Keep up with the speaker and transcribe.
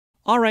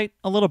Alright,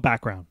 a little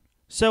background.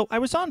 So I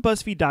was on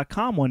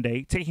BuzzFeed.com one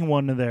day taking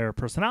one of their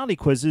personality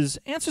quizzes,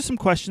 answer some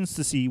questions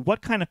to see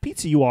what kind of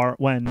pizza you are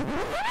when...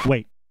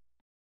 Wait.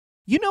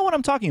 You know what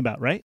I'm talking about,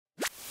 right?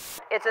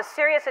 It's a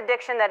serious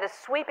addiction that is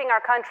sweeping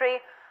our country.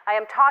 I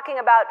am talking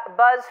about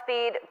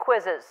BuzzFeed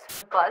quizzes.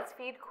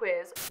 BuzzFeed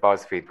quiz.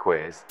 BuzzFeed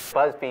quiz.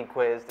 BuzzFeed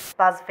quiz.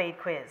 BuzzFeed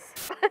quiz.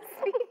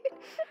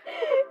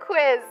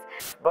 Quiz.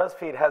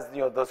 BuzzFeed has,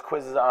 those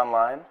quizzes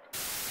online.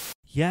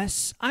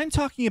 Yes, I'm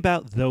talking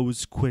about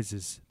those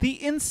quizzes.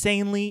 The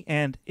insanely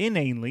and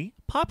inanely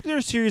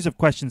popular series of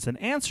questions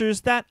and answers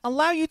that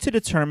allow you to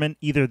determine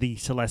either the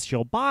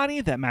celestial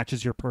body that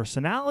matches your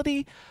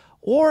personality,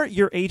 or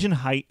your age and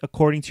height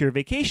according to your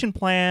vacation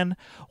plan,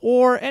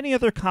 or any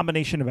other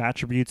combination of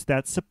attributes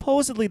that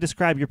supposedly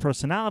describe your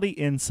personality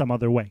in some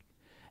other way.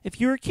 If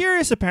you're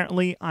curious,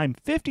 apparently, I'm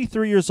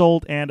 53 years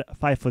old and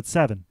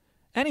 5'7".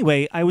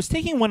 Anyway, I was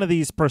taking one of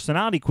these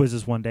personality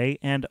quizzes one day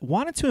and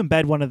wanted to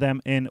embed one of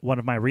them in one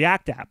of my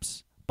React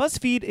apps.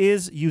 BuzzFeed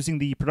is using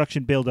the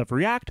production build of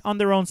React on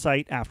their own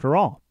site after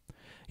all.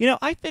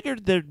 I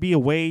figured there'd be a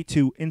way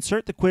to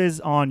insert the quiz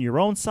on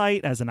your own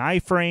site as an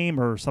iframe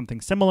or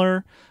something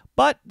similar,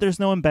 but there's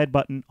no embed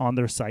button on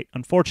their site,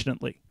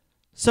 unfortunately.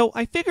 So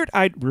I figured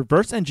I'd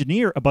reverse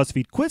engineer a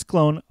BuzzFeed quiz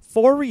clone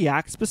for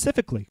React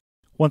specifically.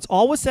 Once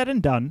all was said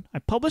and done, I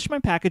published my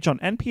package on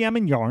NPM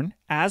and Yarn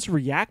as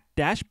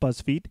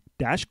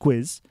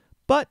react-buzzfeed-quiz,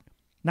 but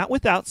not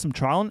without some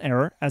trial and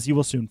error, as you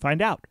will soon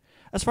find out.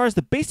 As far as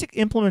the basic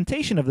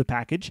implementation of the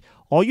package,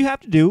 all you have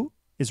to do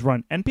is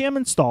run npm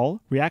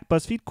install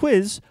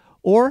react-buzzfeed-quiz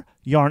or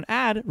yarn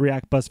add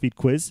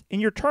react-buzzfeed-quiz in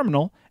your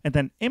terminal, and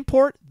then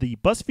import the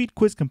BuzzFeed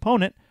quiz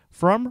component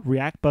from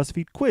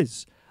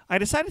react-buzzfeed-quiz. I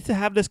decided to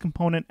have this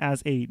component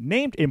as a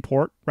named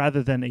import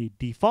rather than a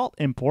default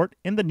import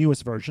in the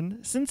newest version,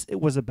 since it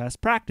was a best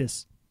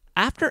practice.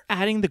 After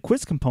adding the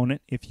quiz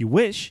component, if you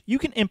wish, you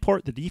can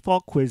import the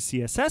default quiz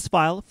CSS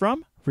file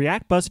from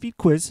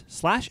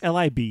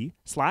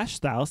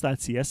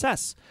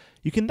react-buzzfeed-quiz/lib/styles.css.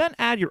 You can then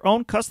add your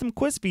own custom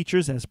quiz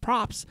features as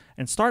props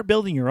and start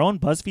building your own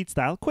BuzzFeed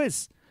style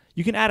quiz.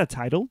 You can add a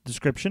title,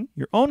 description,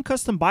 your own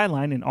custom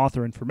byline and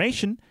author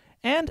information,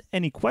 and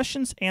any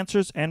questions,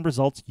 answers, and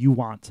results you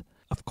want.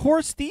 Of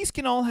course, these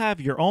can all have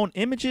your own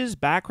images,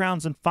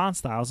 backgrounds, and font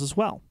styles as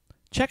well.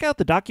 Check out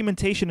the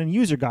documentation and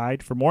user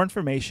guide for more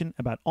information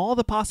about all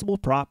the possible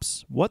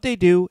props, what they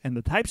do, and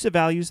the types of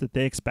values that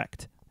they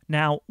expect.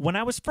 Now, when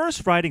I was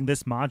first writing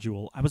this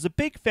module, I was a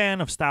big fan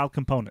of styled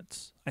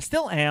components. I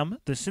still am.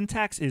 The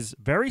syntax is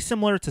very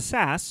similar to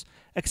Sass,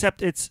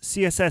 except it's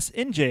CSS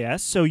in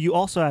JS, so you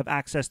also have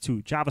access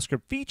to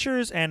JavaScript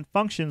features and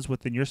functions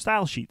within your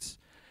style sheets.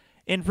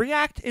 In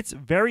React, it's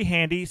very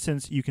handy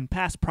since you can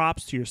pass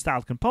props to your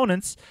styled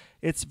components.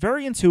 It's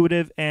very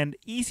intuitive and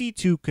easy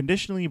to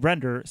conditionally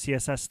render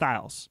CSS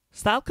styles.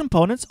 Styled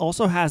components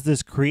also has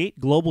this create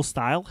global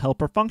style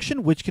helper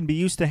function, which can be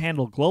used to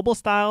handle global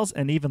styles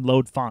and even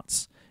load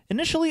fonts.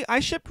 Initially, I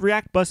shipped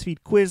React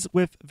BuzzFeed Quiz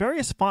with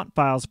various font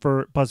files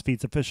for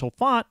BuzzFeed's official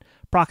font,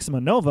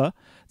 Proxima Nova.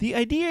 The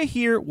idea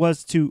here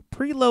was to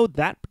preload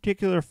that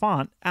particular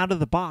font out of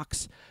the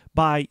box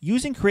by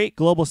using create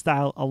global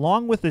style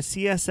along with the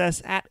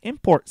CSS at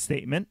import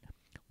statement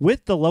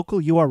with the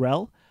local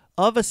URL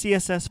of a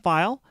CSS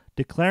file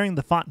declaring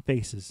the font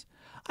faces.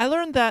 I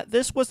learned that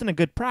this wasn't a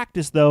good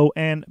practice though,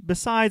 and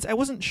besides, I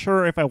wasn't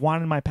sure if I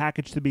wanted my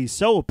package to be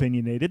so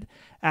opinionated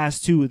as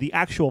to the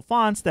actual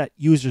fonts that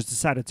users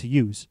decided to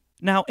use.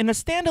 Now, in a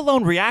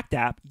standalone React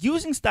app,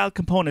 using styled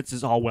components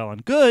is all well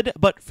and good,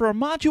 but for a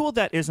module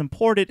that is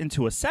imported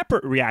into a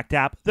separate React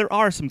app, there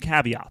are some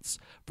caveats.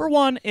 For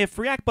one, if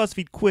React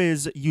BuzzFeed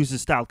Quiz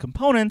uses styled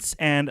components,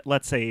 and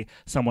let's say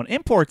someone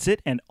imports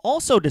it and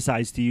also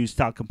decides to use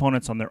styled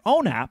components on their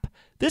own app,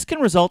 this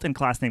can result in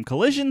class name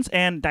collisions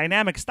and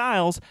dynamic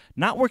styles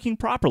not working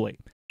properly.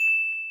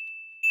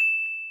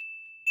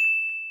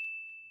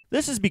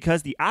 This is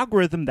because the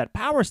algorithm that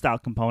powers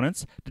styled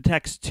components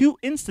detects two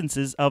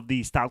instances of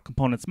the styled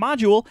components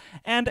module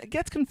and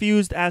gets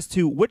confused as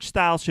to which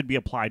styles should be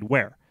applied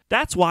where.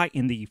 That's why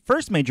in the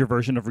first major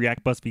version of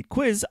React BuzzFeed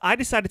Quiz, I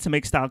decided to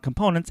make styled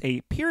components a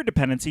peer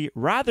dependency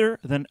rather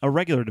than a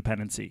regular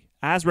dependency,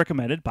 as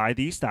recommended by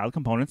the styled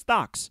components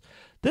docs.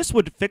 This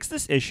would fix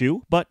this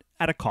issue, but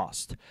at a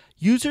cost.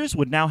 Users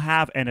would now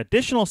have an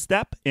additional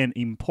step in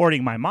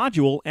importing my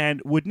module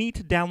and would need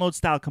to download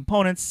styled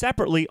components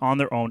separately on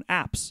their own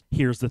apps.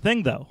 Here's the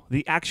thing though,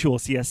 the actual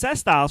CSS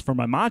styles for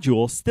my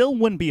module still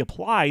wouldn't be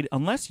applied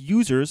unless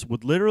users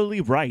would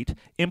literally write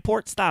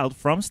import styled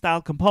from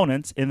styled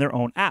components in their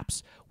own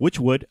apps,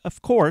 which would,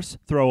 of course,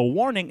 throw a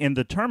warning in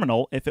the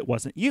terminal if it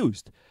wasn't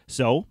used.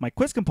 So my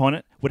quiz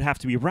component would have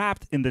to be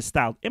wrapped in this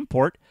styled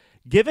import,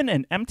 given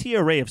an empty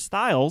array of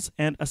styles,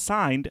 and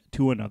assigned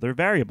to another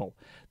variable.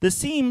 This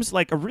seems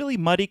like a really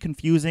muddy,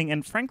 confusing,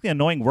 and frankly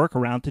annoying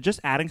workaround to just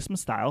adding some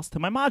styles to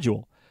my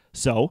module.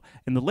 So,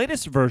 in the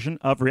latest version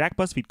of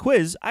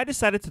React-buzzfeed-quiz, I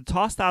decided to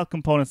toss style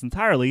components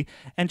entirely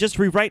and just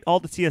rewrite all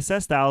the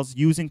CSS styles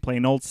using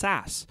plain old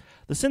sass.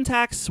 The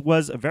syntax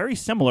was very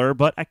similar,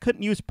 but I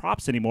couldn't use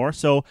props anymore,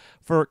 so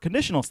for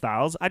conditional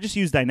styles, I just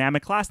used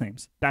dynamic class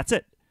names. That's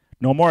it.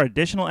 No more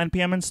additional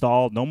NPM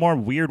install, no more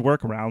weird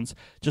workarounds,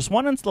 just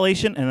one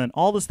installation and then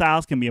all the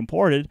styles can be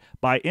imported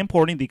by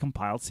importing the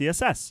compiled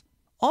CSS.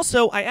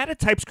 Also, I added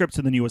TypeScript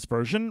to the newest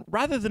version,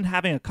 rather than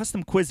having a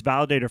custom quiz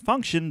validator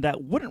function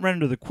that wouldn't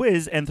render the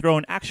quiz and throw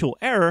an actual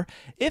error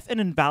if an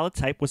invalid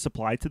type was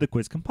supplied to the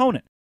quiz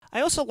component.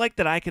 I also like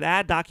that I could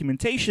add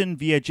documentation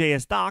via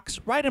JS docs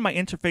right in my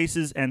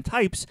interfaces and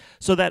types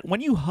so that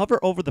when you hover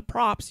over the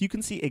props, you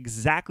can see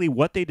exactly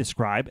what they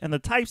describe and the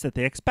types that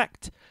they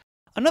expect.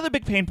 Another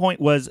big pain point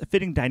was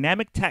fitting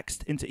dynamic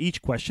text into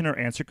each question or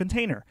answer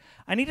container.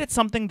 I needed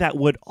something that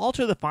would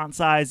alter the font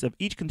size of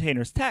each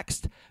container's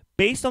text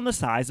based on the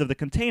size of the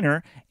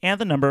container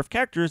and the number of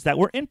characters that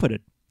were inputted.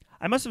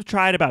 I must have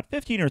tried about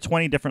 15 or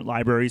 20 different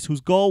libraries whose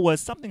goal was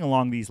something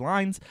along these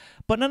lines,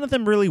 but none of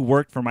them really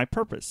worked for my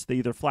purpose. They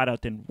either flat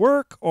out didn't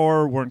work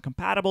or weren't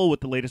compatible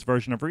with the latest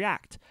version of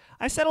React.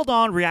 I settled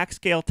on React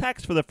Scale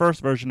Text for the first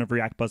version of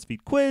React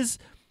BuzzFeed Quiz,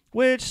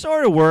 which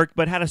sort of worked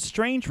but had a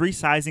strange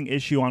resizing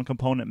issue on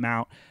component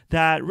mount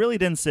that really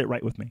didn't sit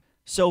right with me.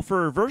 So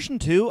for version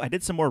 2, I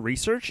did some more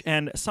research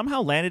and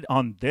somehow landed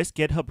on this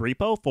GitHub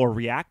repo for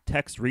React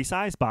Text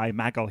Resize by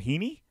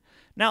Magalhini.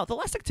 Now, the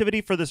last activity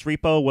for this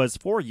repo was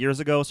 4 years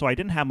ago, so I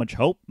didn't have much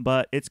hope,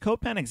 but its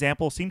CodePen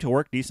example seemed to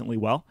work decently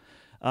well.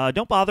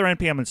 Don't bother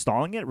NPM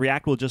installing it.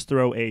 React will just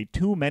throw a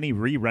too many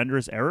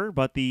re-renders error,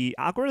 but the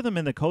algorithm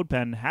in the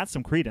CodePen had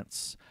some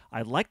credence.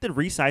 I liked the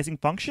resizing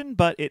function,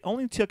 but it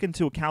only took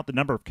into account the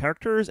number of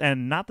characters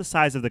and not the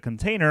size of the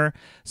container,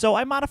 so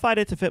I modified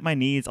it to fit my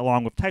needs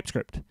along with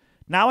TypeScript.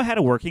 Now I had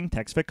a working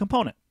TextFit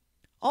component.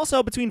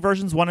 Also, between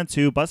versions 1 and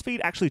 2,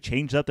 BuzzFeed actually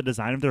changed up the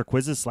design of their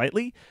quizzes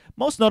slightly,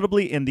 most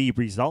notably in the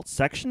results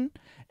section,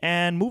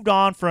 and moved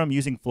on from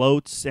using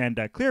floats and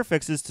clear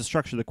fixes to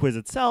structure the quiz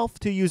itself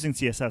to using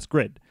CSS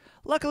Grid.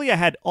 Luckily, I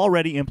had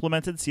already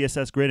implemented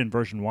CSS Grid in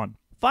version 1.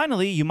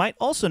 Finally, you might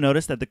also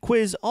notice that the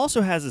quiz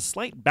also has a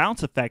slight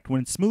bounce effect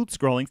when smooth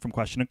scrolling from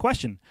question to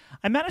question.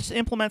 I managed to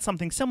implement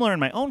something similar in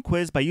my own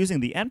quiz by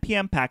using the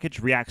NPM package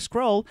React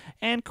Scroll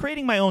and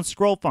creating my own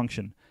scroll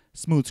function.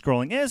 Smooth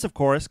scrolling is, of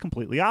course,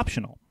 completely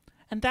optional.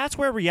 And that's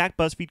where React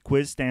BuzzFeed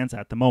Quiz stands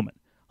at the moment.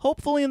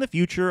 Hopefully in the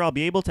future, I'll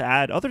be able to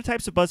add other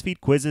types of BuzzFeed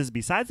quizzes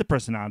besides the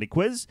personality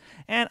quiz,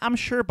 and I'm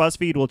sure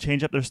BuzzFeed will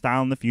change up their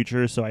style in the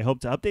future, so I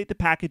hope to update the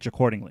package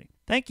accordingly.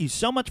 Thank you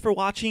so much for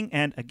watching,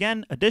 and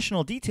again,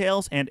 additional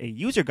details and a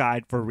user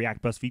guide for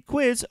React BuzzFeed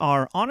Quiz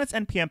are on its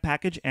NPM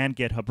package and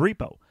GitHub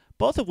repo,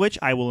 both of which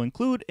I will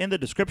include in the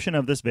description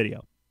of this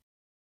video.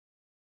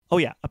 Oh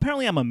yeah,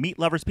 apparently I'm a meat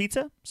lover's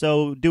pizza,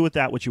 so do with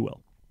that what you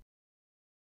will.